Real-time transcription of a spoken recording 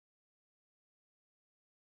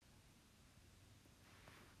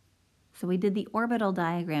So we did the orbital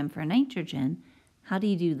diagram for nitrogen. How do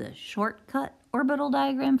you do the shortcut orbital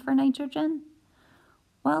diagram for nitrogen?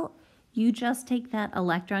 Well, you just take that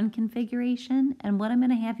electron configuration, and what I'm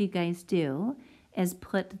going to have you guys do is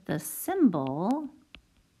put the symbol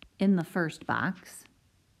in the first box,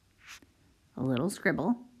 a little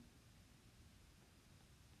scribble.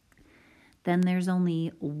 Then there's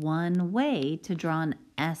only one way to draw an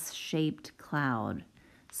S-shaped cloud.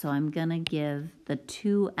 So I'm going to give the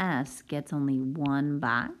 2S gets only one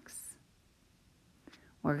box.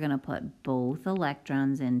 We're going to put both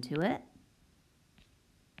electrons into it.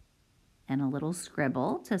 And a little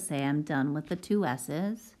scribble to say I'm done with the 2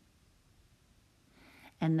 S's.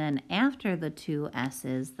 And then after the 2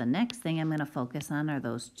 S's, the next thing I'm going to focus on are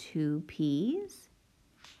those 2 P's.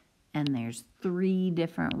 And there's 3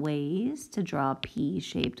 different ways to draw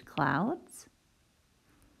P-shaped clouds.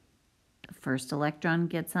 The first electron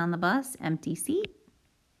gets on the bus, empty seat,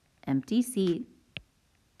 empty seat,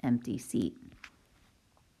 empty seat.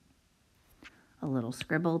 A little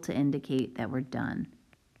scribble to indicate that we're done.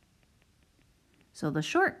 So the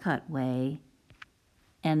shortcut way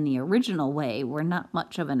and the original way were not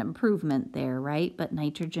much of an improvement there, right? But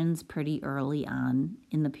nitrogen's pretty early on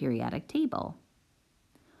in the periodic table.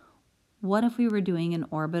 What if we were doing an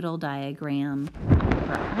orbital diagram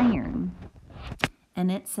for iron, and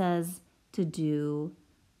it says to do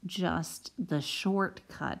just the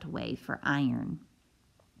shortcut way for iron?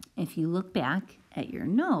 If you look back at your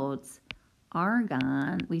notes,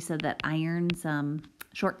 argon, we said that iron's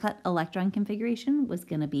shortcut electron configuration was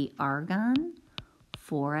going to be argon,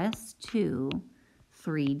 4s2,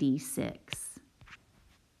 3d6.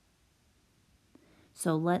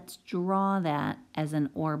 So let's draw that as an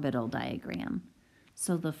orbital diagram.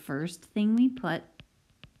 So the first thing we put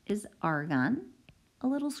is argon, a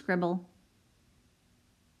little scribble.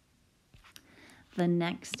 The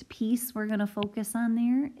next piece we're going to focus on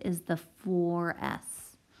there is the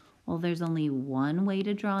 4s. Well, there's only one way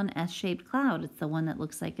to draw an S-shaped cloud. It's the one that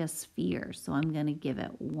looks like a sphere. So I'm going to give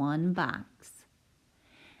it one box.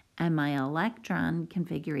 And my electron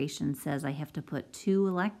configuration says I have to put 2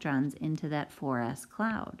 electrons into that 4s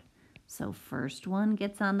cloud. So first one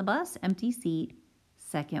gets on the bus, empty seat.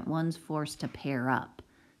 Second one's forced to pair up,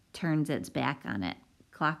 turns its back on it,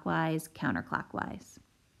 clockwise, counterclockwise.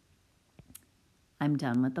 I'm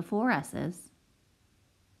done with the 4s's.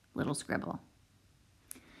 Little scribble.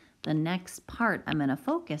 The next part I'm going to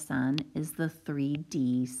focus on is the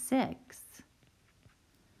 3d6.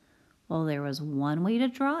 Well, there was one way to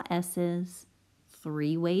draw S's,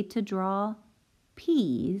 3 ways to draw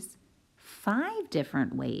P's, 5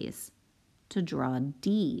 different ways to draw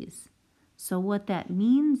D's. So what that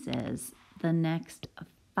means is the next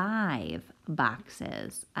 5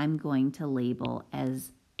 boxes I'm going to label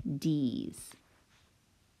as D's.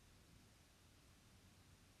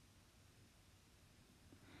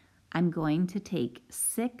 I'm going to take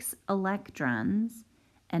 6 electrons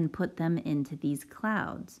and put them into these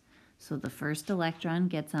clouds. So the first electron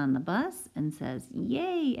gets on the bus and says,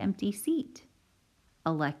 yay, empty seat.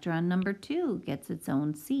 Electron number 2 gets its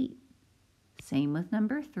own seat. Same with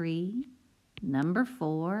number 3, number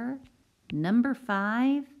 4, number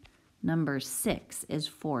 5, number 6 is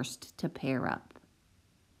forced to pair up.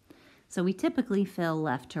 So we typically fill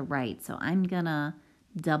left to right, so I'm gonna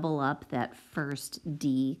double up that first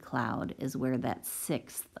D cloud is where that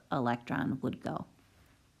 6th electron would go.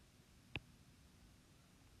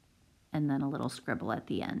 And then a little scribble at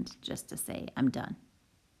the end just to say I'm done.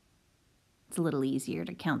 It's a little easier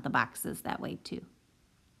to count the boxes that way too.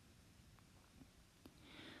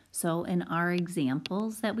 So in our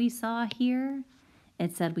examples that we saw here,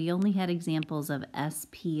 it said we only had examples of S,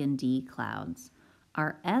 P, and D clouds.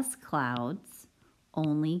 Our S clouds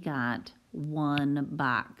only got one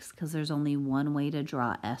box because there's only one way to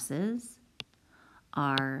draw S's.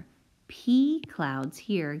 Our P clouds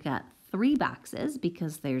here got 3 boxes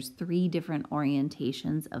because there's 3 different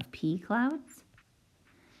orientations of P clouds.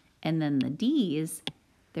 And then the D's,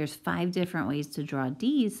 there's 5 different ways to draw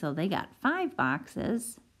D's, so they got 5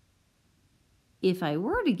 boxes. If I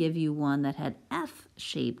were to give you one that had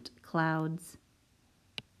F-shaped clouds,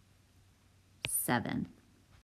 7.